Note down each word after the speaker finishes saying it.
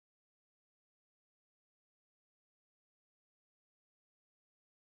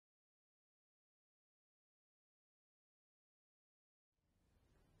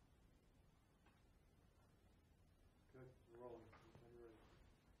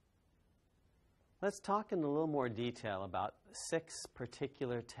Let's talk in a little more detail about 6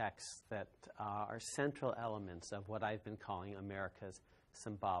 particular texts that are central elements of what I've been calling America's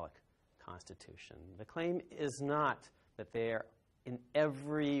symbolic constitution. The claim is not that they're in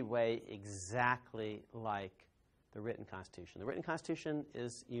every way exactly like the written Constitution. The written Constitution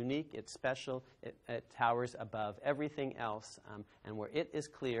is unique, it's special, it towers above everything else, and where it is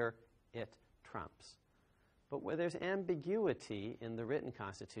clear, it trumps. But where there's ambiguity in the written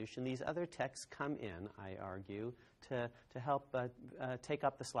Constitution, these other texts come in, I argue, to help take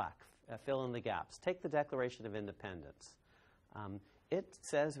up the slack, fill in the gaps. Take the Declaration of Independence. It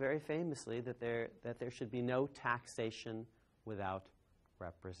says very famously that there should be no taxation without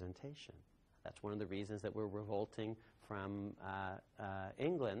representation. That's one of the reasons that we're revolting from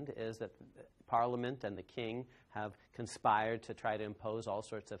England, is that Parliament and the King have conspired to try to impose all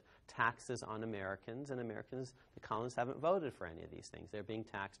sorts of taxes on Americans, and Americans, the colonists, haven't voted for any of these things. They're being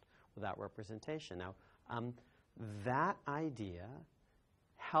taxed without representation. Now, that idea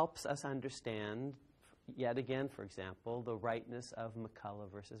helps us understand, yet again, for example, the rightness of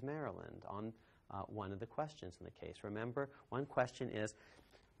McCulloch versus Maryland on one of the questions in the case. Remember, one question is,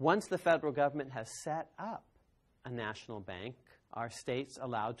 once the federal government has set up a national bank, are states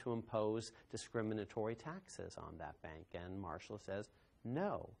allowed to impose discriminatory taxes on that bank? And Marshall says,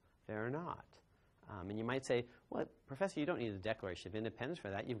 no, they're not. And you might say, well, Professor, you don't need a Declaration of Independence for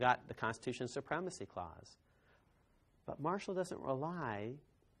that. You've got the Constitution's Supremacy Clause. But Marshall doesn't rely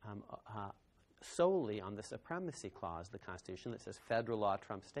solely on the Supremacy Clause of the Constitution that says federal law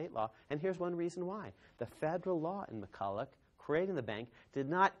trumps state law. And here's one reason why. The federal law in McCulloch creating the bank did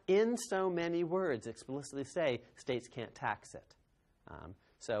not in so many words explicitly say states can't tax it.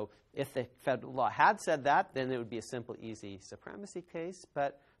 So if the federal law had said that, then it would be a simple, easy supremacy case.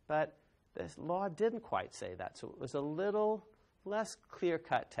 But this law didn't quite say that. So it was a little less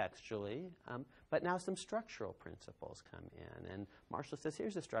clear-cut textually. But now some structural principles come in. And Marshall says,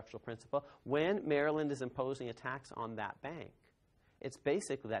 here's a structural principle. When Maryland is imposing a tax on that bank, it's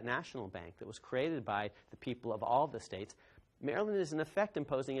basically that national bank that was created by the people of all the states. Maryland is in effect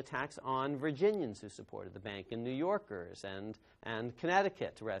imposing a tax on Virginians who supported the bank, and New Yorkers, and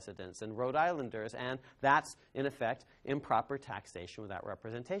Connecticut residents, and Rhode Islanders, and that's, in effect, improper taxation without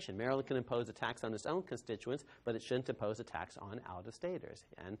representation. Maryland can impose a tax on its own constituents, but it shouldn't impose a tax on out-of-staters,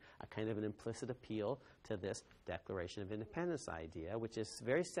 and a kind of an implicit appeal to this Declaration of Independence idea, which is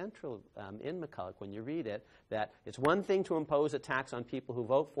very central in McCulloch when you read it, that it's one thing to impose a tax on people who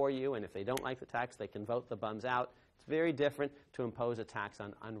vote for you, and if they don't like the tax, they can vote the bums out. It's very different to impose a tax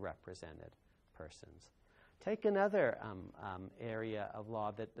on unrepresented persons. Take another area of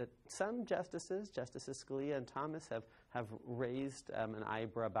law that some Justices Scalia and Thomas, have raised an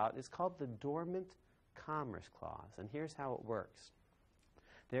eyebrow about. It's called the Dormant Commerce Clause. And here's how it works.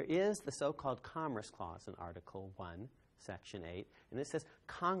 There is the so-called Commerce Clause in Article 1, Section 8, and it says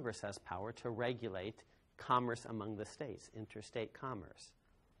Congress has power to regulate commerce among the states, interstate commerce.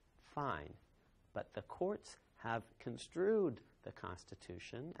 Fine. But the courts have construed the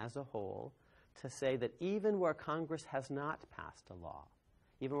Constitution as a whole to say that even where Congress has not passed a law,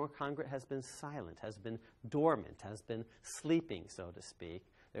 even where Congress has been silent, has been dormant, has been sleeping, so to speak,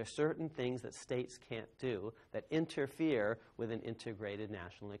 there are certain things that states can't do that interfere with an integrated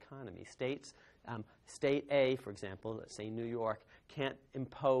national economy. States, State A, for example, let's say New York, can't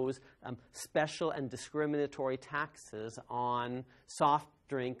impose special and discriminatory taxes on soft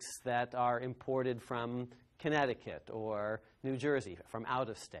drinks that are imported from Connecticut or New Jersey, from out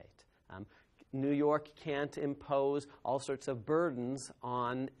of state. New York can't impose all sorts of burdens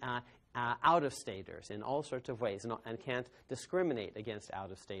on out-of-staters in all sorts of ways, and can't discriminate against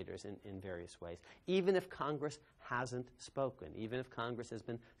out-of-staters in various ways. Even if Congress hasn't spoken, even if Congress has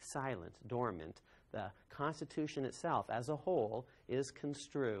been silent, dormant, the Constitution itself as a whole is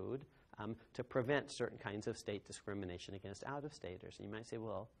construed to prevent certain kinds of state discrimination against out-of-staters. And you might say,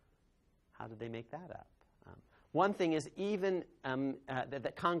 well, how did they make that up? One thing is even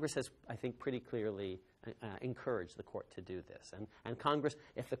that Congress has, I think, pretty clearly encouraged the court to do this. And Congress,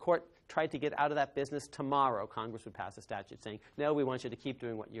 if the court tried to get out of that business tomorrow, Congress would pass a statute saying, no, we want you to keep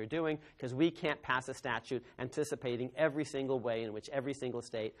doing what you're doing because we can't pass a statute anticipating every single way in which every single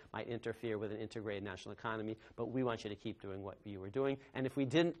state might interfere with an integrated national economy, but we want you to keep doing what you were doing. And if we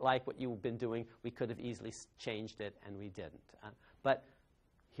didn't like what you've been doing, we could have easily changed it, and we didn't. But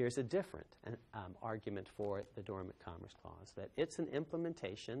Here's a different argument for the Dormant Commerce Clause, that it's an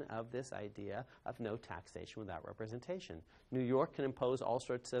implementation of this idea of no taxation without representation. New York can impose all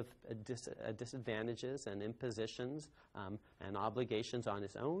sorts of disadvantages and impositions and obligations on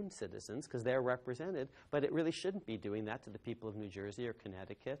its own citizens because they're represented, but it really shouldn't be doing that to the people of New Jersey or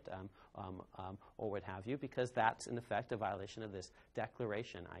Connecticut or what have you, because that's in effect a violation of this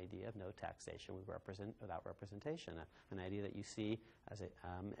declaration idea of no taxation without representation, an idea that you see as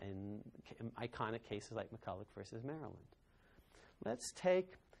in iconic cases like McCulloch versus Maryland. Let's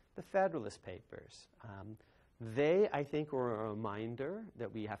take the Federalist Papers. They, I think, were a reminder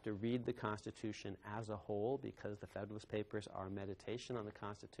that we have to read the Constitution as a whole, because the Federalist Papers are a meditation on the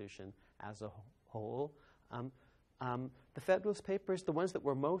Constitution as a whole. The Federalist Papers, the ones that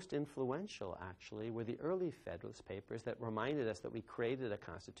were most influential, actually, were the early Federalist Papers that reminded us that we created a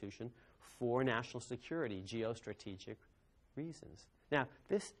Constitution for national security, geostrategic reasons. Now,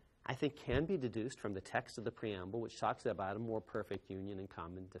 this, I think, can be deduced from the text of the preamble, which talks about a more perfect union and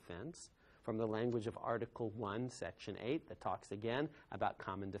common defense, from the language of Article 1, Section 8, that talks again about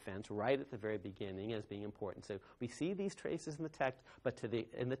common defense right at the very beginning as being important. So we see these traces in the text, but to the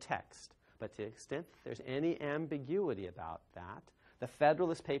extent there's any ambiguity about that, the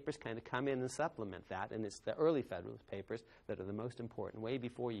Federalist Papers kind of come in and supplement that, and it's the early Federalist Papers that are the most important, way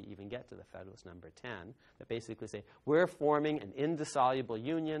before you even get to the Federalist number 10, that basically say, we're forming an indissoluble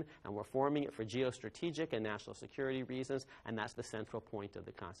union, and we're forming it for geostrategic and national security reasons, and that's the central point of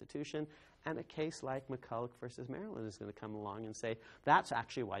the Constitution. And a case like McCulloch versus Maryland is going to come along and say, that's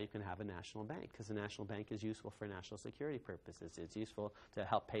actually why you can have a national bank, because the national bank is useful for national security purposes. It's useful to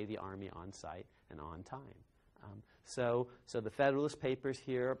help pay the Army on site and on time. So the Federalist Papers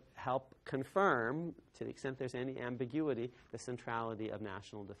here help confirm, to the extent there's any ambiguity, the centrality of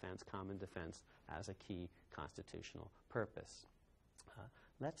national defense, common defense, as a key constitutional purpose.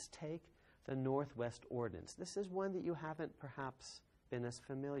 Let's take the Northwest Ordinance. This is one that you haven't perhaps been as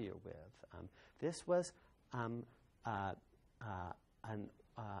familiar with. This was a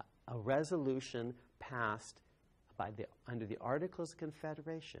resolution passed under the Articles of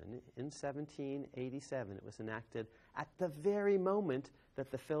Confederation in 1787. It was enacted at the very moment that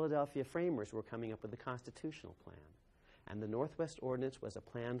the Philadelphia Framers were coming up with the constitutional plan. And the Northwest Ordinance was a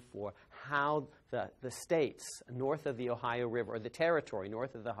plan for how the states north of the Ohio River, or the territory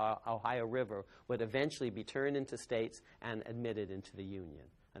north of the Ohio River, would eventually be turned into states and admitted into the Union.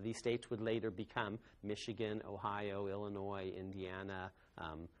 These states would later become Michigan, Ohio, Illinois, Indiana,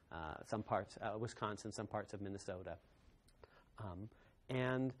 some parts, Wisconsin, some parts of Minnesota.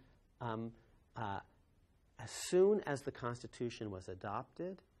 As soon as the Constitution was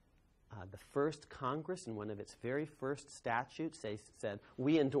adopted, the first Congress, in one of its very first statutes, said,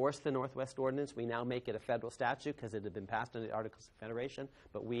 we endorse the Northwest Ordinance. We now make it a federal statute because it had been passed under the Articles of Confederation,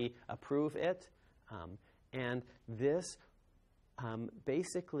 but we approve it. And this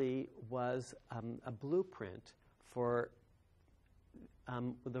basically was a blueprint for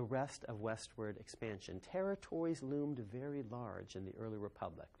the rest of westward expansion. Territories loomed very large in the early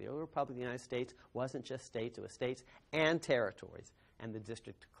republic. The early republic of the United States wasn't just states, it was states and territories, and the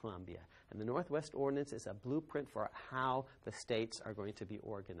District of Columbia. And the Northwest Ordinance is a blueprint for how the states are going to be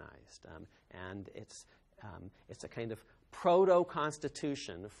organized. And it's a kind of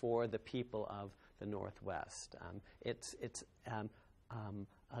proto-constitution for the people of the Northwest. It's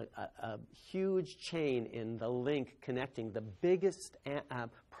a huge chain in the link connecting the biggest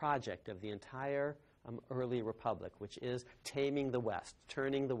project of the entire early republic, which is taming the West,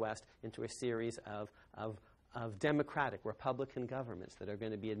 turning the West into a series of democratic Republican governments that are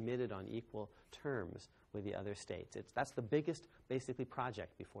going to be admitted on equal terms with the other states. That's the biggest, basically,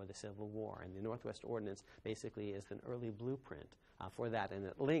 project before the Civil War, and the Northwest Ordinance basically is an early blueprint for that, and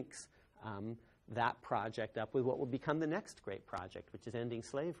it links that project up with what will become the next great project, which is ending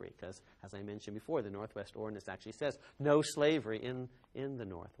slavery, because, as I mentioned before, the Northwest Ordinance actually says no slavery in the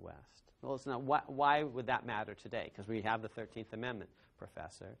Northwest. Well, it's not. Why would that matter today? Because we have the 13th Amendment,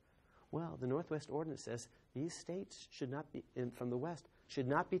 Professor. Well, the Northwest Ordinance says these states should not be, from the West, should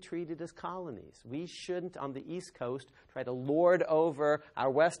not be treated as colonies. We shouldn't, on the East Coast, try to lord over our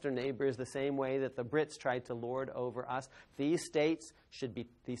Western neighbors the same way that the Brits tried to lord over us. These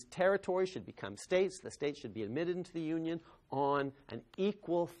territories should become states. The states should be admitted into the Union on an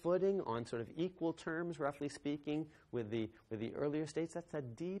equal footing, on sort of equal terms, roughly speaking, with the earlier states. That's a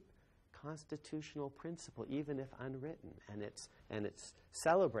deep constitutional principle, even if unwritten, and it's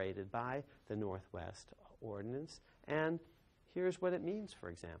celebrated by the Northwest Ordinance. And here's what it means, for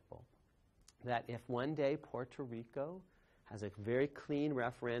example, that if one day Puerto Rico has a very clean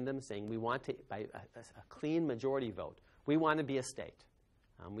referendum saying we want to, by a clean majority vote, we want to be a state.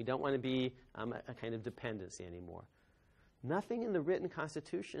 We don't want to be a kind of dependency anymore. Nothing in the written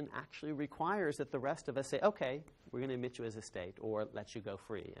Constitution actually requires that the rest of us say, okay, we're going to admit you as a state or let you go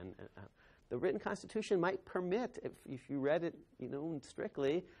free. And the written Constitution might permit, if you read it,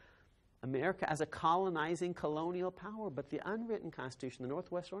 strictly, America as a colonizing colonial power. But the unwritten Constitution, the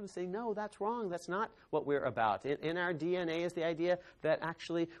Northwest Ordinance, say, no, that's wrong. That's not what we're about. In our DNA is the idea that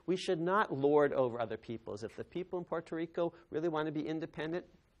actually we should not lord over other peoples. If the people in Puerto Rico really want to be independent,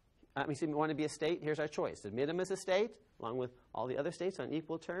 want to be a state, here's our choice. Admit them as a state, along with all the other states on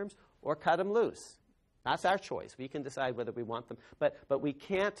equal terms, or cut them loose. That's our choice. We can decide whether we want them. But we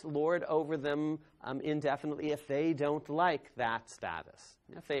can't lord over them indefinitely if they don't like that status.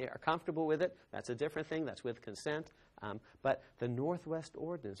 If they are comfortable with it, that's a different thing. That's with consent. But the Northwest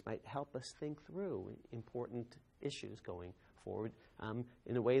Ordinance might help us think through important issues going forward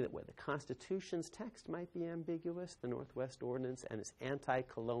in a way that where the Constitution's text might be ambiguous, the Northwest Ordinance and its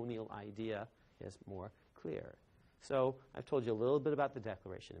anti-colonial idea is more clear. So I've told you a little bit about the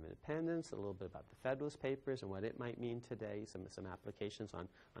Declaration of Independence, a little bit about the Federalist Papers and what it might mean today, some applications on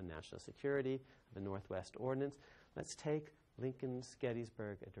national security, the Northwest Ordinance. Let's take Lincoln's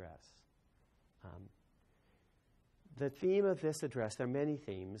Gettysburg Address. The theme of this address, there are many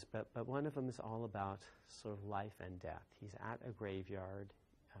themes, but one of them is all about sort of life and death. He's at a graveyard,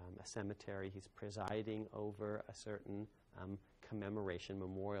 a cemetery. He's presiding over a certain commemoration,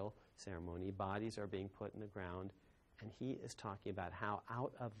 memorial ceremony. Bodies are being put in the ground. And he is talking about how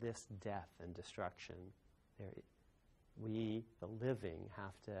out of this death and destruction, we, the living,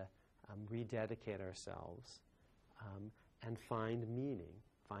 have to rededicate ourselves and find meaning,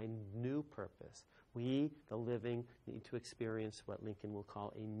 find new purpose. We, the living, need to experience what Lincoln will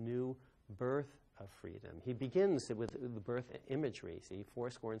call a new birth of freedom. He begins with the birth imagery. See,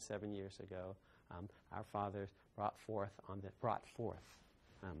 77 years ago, our fathers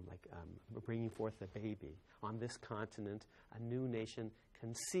bringing forth a baby. On this continent, a new nation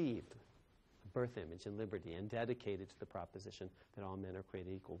conceived, a birth image and liberty, and dedicated to the proposition that all men are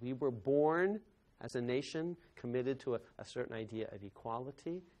created equal. We were born as a nation committed to a certain idea of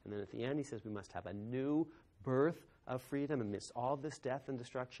equality, and then at the end he says we must have a new birth of freedom amidst all this death and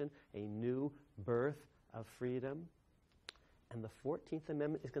destruction, a new birth of freedom. And the 14th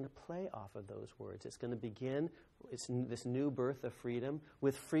Amendment is going to play off of those words. It's going to begin this new birth of freedom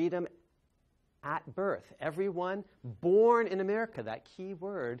with freedom at birth. Everyone born in America, that key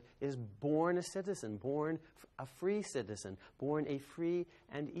word, is born a citizen, born a free citizen, born a free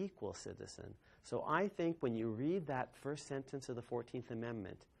and equal citizen. So I think when you read that first sentence of the 14th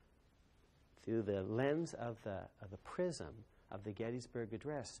Amendment through the lens of the prism of the Gettysburg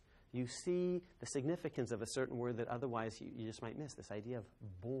Address, you see the significance of a certain word that otherwise you just might miss, this idea of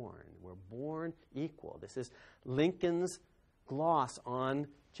born. We're born equal. This is Lincoln's gloss on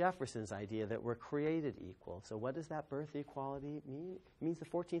Jefferson's idea that we're created equal. So what does that birth equality mean? It means the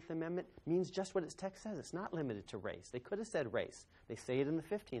 14th Amendment means just what its text says. It's not limited to race. They could have said race. They say it in the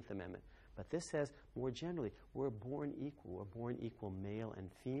 15th Amendment. But this says more generally, we're born equal. We're born equal male and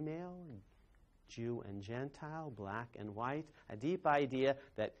female, Jew and Gentile, black and white, a deep idea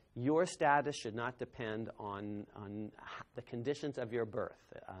that your status should not depend on the conditions of your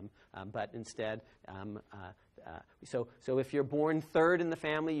birth, but instead, so if you're born third in the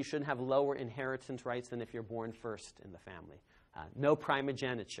family, you shouldn't have lower inheritance rights than if you're born first in the family. No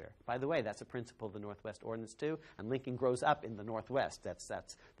primogeniture. By the way, that's a principle of the Northwest Ordinance too, and Lincoln grows up in the Northwest. That's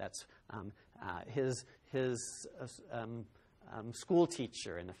his school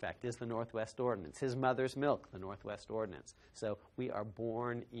teacher, in effect, is the Northwest Ordinance. His mother's milk, the Northwest Ordinance. So we are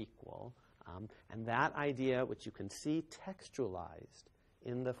born equal. And that idea, which you can see textualized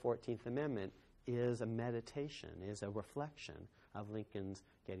in the 14th Amendment, is a meditation, is a reflection of Lincoln's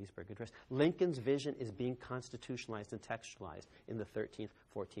Gettysburg Address. Lincoln's vision is being constitutionalized and textualized in the 13th,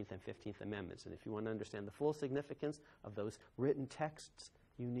 14th, and 15th Amendments. And if you want to understand the full significance of those written texts,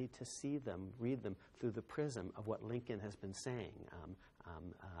 you need to see them, read them through the prism of what Lincoln has been saying.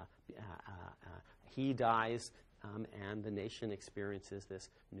 He dies, and the nation experiences this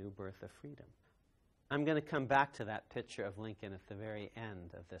new birth of freedom. I'm going to come back to that picture of Lincoln at the very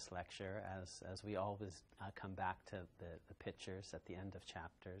end of this lecture, as we always come back to the pictures at the end of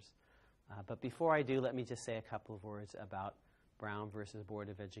chapters. But before I do, let me just say a couple of words about Brown versus Board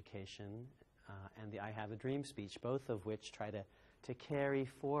of Education and the I Have a Dream speech, both of which try to carry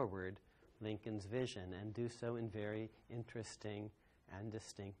forward Lincoln's vision and do so in very interesting and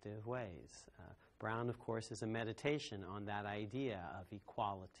distinctive ways. Brown, of course, is a meditation on that idea of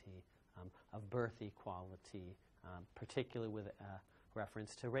equality, of birth equality, particularly with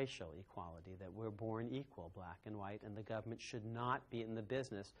reference to racial equality, that we're born equal, black and white, and the government should not be in the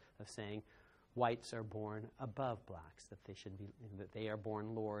business of saying whites are born above blacks, that they are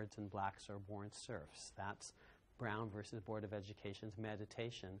born lords and blacks are born serfs. That's Brown versus Board of Education's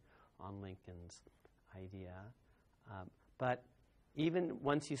meditation on Lincoln's idea. But even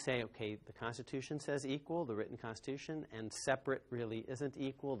once you say, okay, the Constitution says equal, the written Constitution, and separate really isn't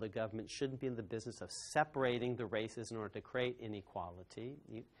equal, the government shouldn't be in the business of separating the races in order to create inequality.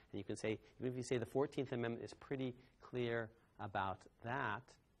 And you can say, even if you say the 14th Amendment is pretty clear about that,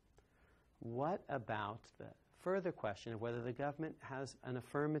 what about the further question of whether the government has an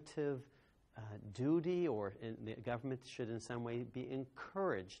affirmative duty, or the government should in some way be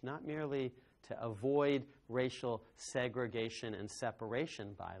encouraged, not merely to avoid racial segregation and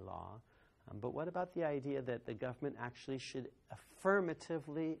separation by law, but what about the idea that the government actually should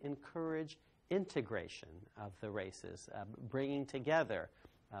affirmatively encourage integration of the races, bringing together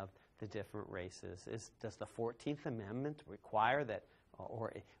of the different races? Does the 14th Amendment require that,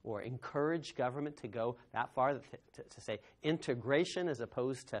 or encourage government to go that far to say integration as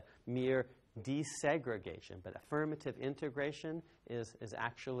opposed to mere desegregation? But affirmative integration is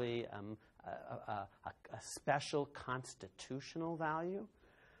actually a special constitutional value.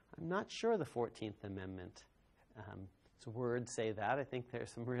 I'm not sure the 14th Amendment words say that. I think there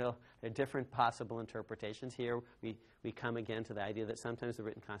are different possible interpretations. Here we come again to the idea that sometimes the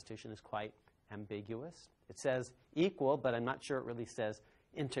written Constitution is quite ambiguous. It says equal, but I'm not sure it really says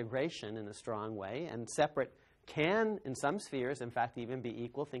integration in a strong way. And separate can, in some spheres, in fact, even be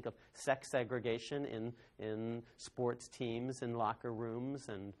equal. Think of sex segregation in sports teams, in locker rooms,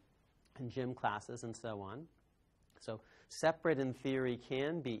 and gym classes, and so on. So separate in theory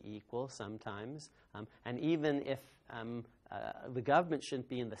can be equal sometimes. And even if the government shouldn't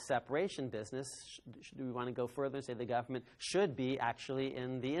be in the separation business, do we want to go further and say the government should be actually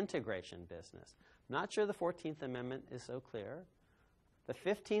in the integration business? I'm not sure the 14th Amendment is so clear. The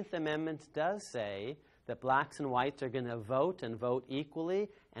 15th Amendment does say that blacks and whites are going to vote and vote equally,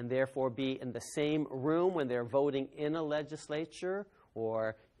 and therefore be in the same room when they're voting in a legislature,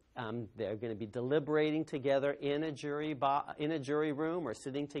 or they're going to be deliberating together in a jury room, or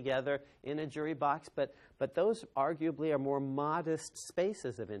sitting together in a jury box. But those arguably are more modest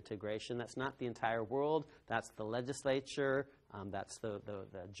spaces of integration. That's not the entire world. That's the legislature. That's the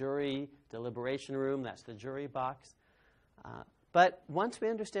jury deliberation room. That's the jury box. But once we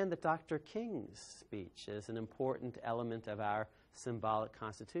understand that Dr. King's speech is an important element of our symbolic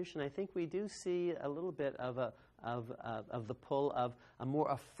Constitution, I think we do see a little bit of the pull of a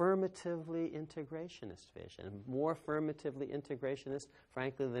more affirmatively integrationist vision, more affirmatively integrationist,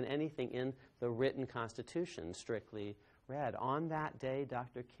 frankly, than anything in the written Constitution, strictly read. On that day,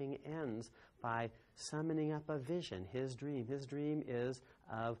 Dr. King ends by summoning up a vision, his dream. His dream is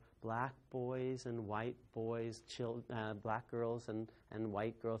of black boys and white boys, black girls and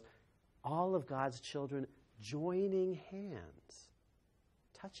white girls, all of God's children joining hands,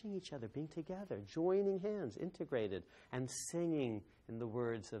 touching each other, being together, joining hands, integrated, and singing in the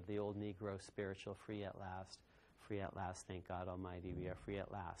words of the old Negro spiritual, free at last, thank God Almighty, we are free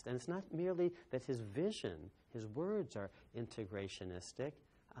at last. And it's not merely that his vision, his words are integrationistic.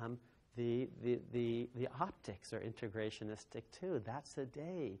 The optics are integrationistic too. That's a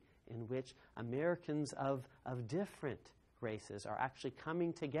day in which Americans of different races are actually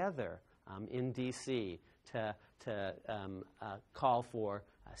coming together in D.C. to call for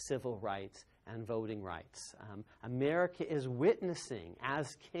civil rights and voting rights. America is witnessing,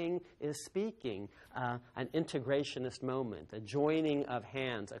 as King is speaking, an integrationist moment, a joining of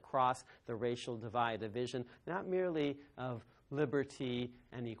hands across the racial divide, a vision not merely of liberty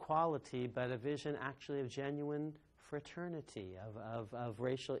and equality, but a vision actually of genuine fraternity, of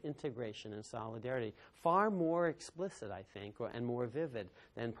racial integration and solidarity. Far more explicit, I think, and more vivid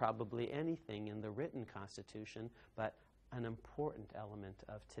than probably anything in the written Constitution, but an important element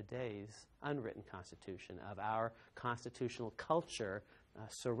of today's unwritten Constitution, of our constitutional culture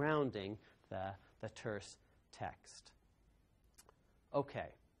surrounding the terse text. Okay,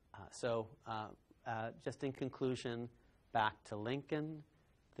 so just in conclusion, back to Lincoln.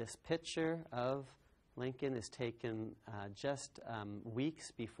 This picture of Lincoln is taken just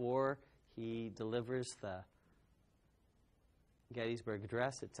weeks before he delivers the Gettysburg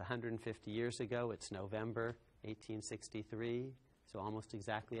Address. It's 150 years ago. It's November 1863, so almost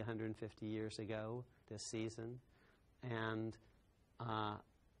exactly 150 years ago this season. And I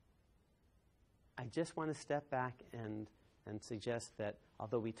just want to step back and suggest that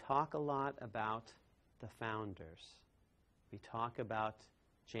although we talk a lot about the founders, we talk about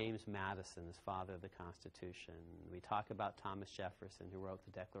James Madison is father of the Constitution. We talk about Thomas Jefferson, who wrote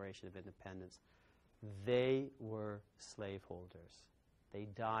the Declaration of Independence. They were slaveholders. They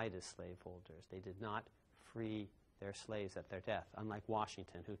died as slaveholders. They did not free their slaves at their death, unlike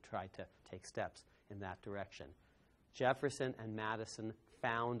Washington, who tried to take steps in that direction. Jefferson and Madison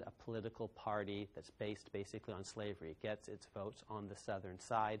found a political party that's based basically on slavery. It gets its votes on the southern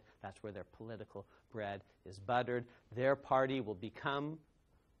side. That's where their political bread is buttered. Their party will become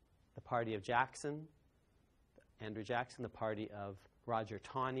the party of Jackson, Andrew Jackson, the party of Roger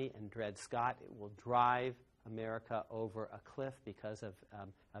Taney and Dred Scott. It will drive America over a cliff because of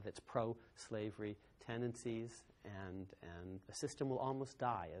its pro-slavery tendencies, and the system will almost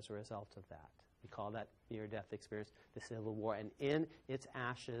die as a result of that. We call that near-death experience the Civil War. And in its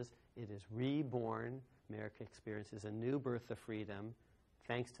ashes, it is reborn. America experiences a new birth of freedom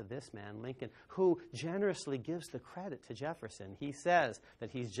thanks to this man, Lincoln, who generously gives the credit to Jefferson. He says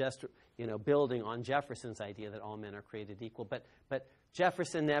that he's just, building on Jefferson's idea that all men are created equal. But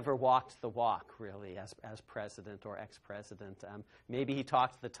Jefferson never walked the walk, really, as president or ex-president. Maybe he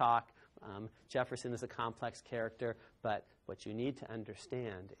talked the talk. Jefferson is a complex character, but what you need to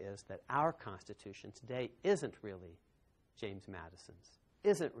understand is that our Constitution today isn't really James Madison's,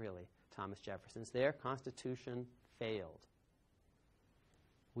 isn't really Thomas Jefferson's. Their Constitution failed.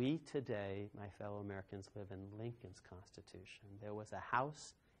 We today, my fellow Americans, live in Lincoln's Constitution. There was a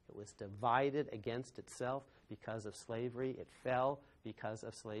House. It was divided against itself because of slavery. It fell because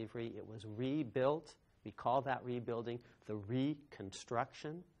of slavery. It was rebuilt. We call that rebuilding the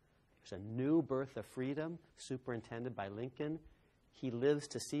Reconstruction. There's a new birth of freedom superintended by Lincoln. He lives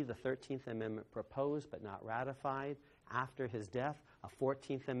to see the 13th Amendment proposed but not ratified. After his death, a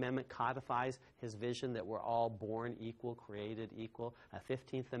 14th Amendment codifies his vision that we're all born equal, created equal. A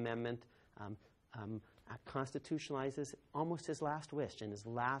 15th Amendment constitutionalizes almost his last wish in his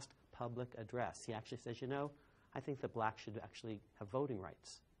last public address. He actually says, I think that blacks should actually have voting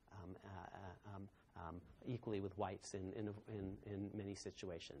rights equally with whites in many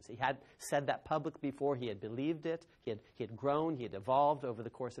situations. He had said that publicly before. He had believed it. He had grown. He had evolved over the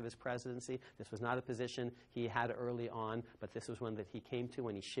course of his presidency. This was not a position he had early on, but this was one that he came to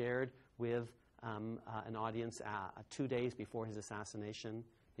when he shared with an audience 2 days before his assassination,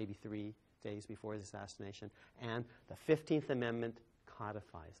 maybe 3 days before his assassination. And the 15th Amendment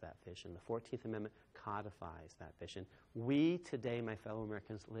codifies that vision. The 14th Amendment codifies that vision. We today, my fellow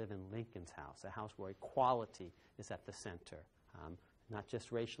Americans, live in Lincoln's house, a house where equality is at the center. Not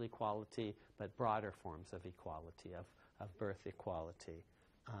just racial equality, but broader forms of equality, of birth equality.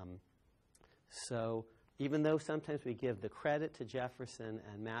 So even though sometimes we give the credit to Jefferson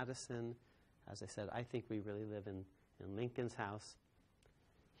and Madison, as I said, I think we really live in Lincoln's house.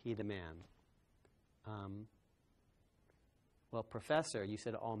 He the man. Well, Professor, you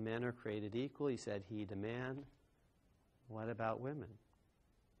said all men are created equal. You said he the man. What about women?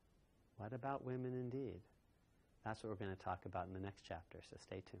 What about women indeed? That's what we're going to talk about in the next chapter, so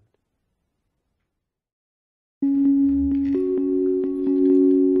stay tuned.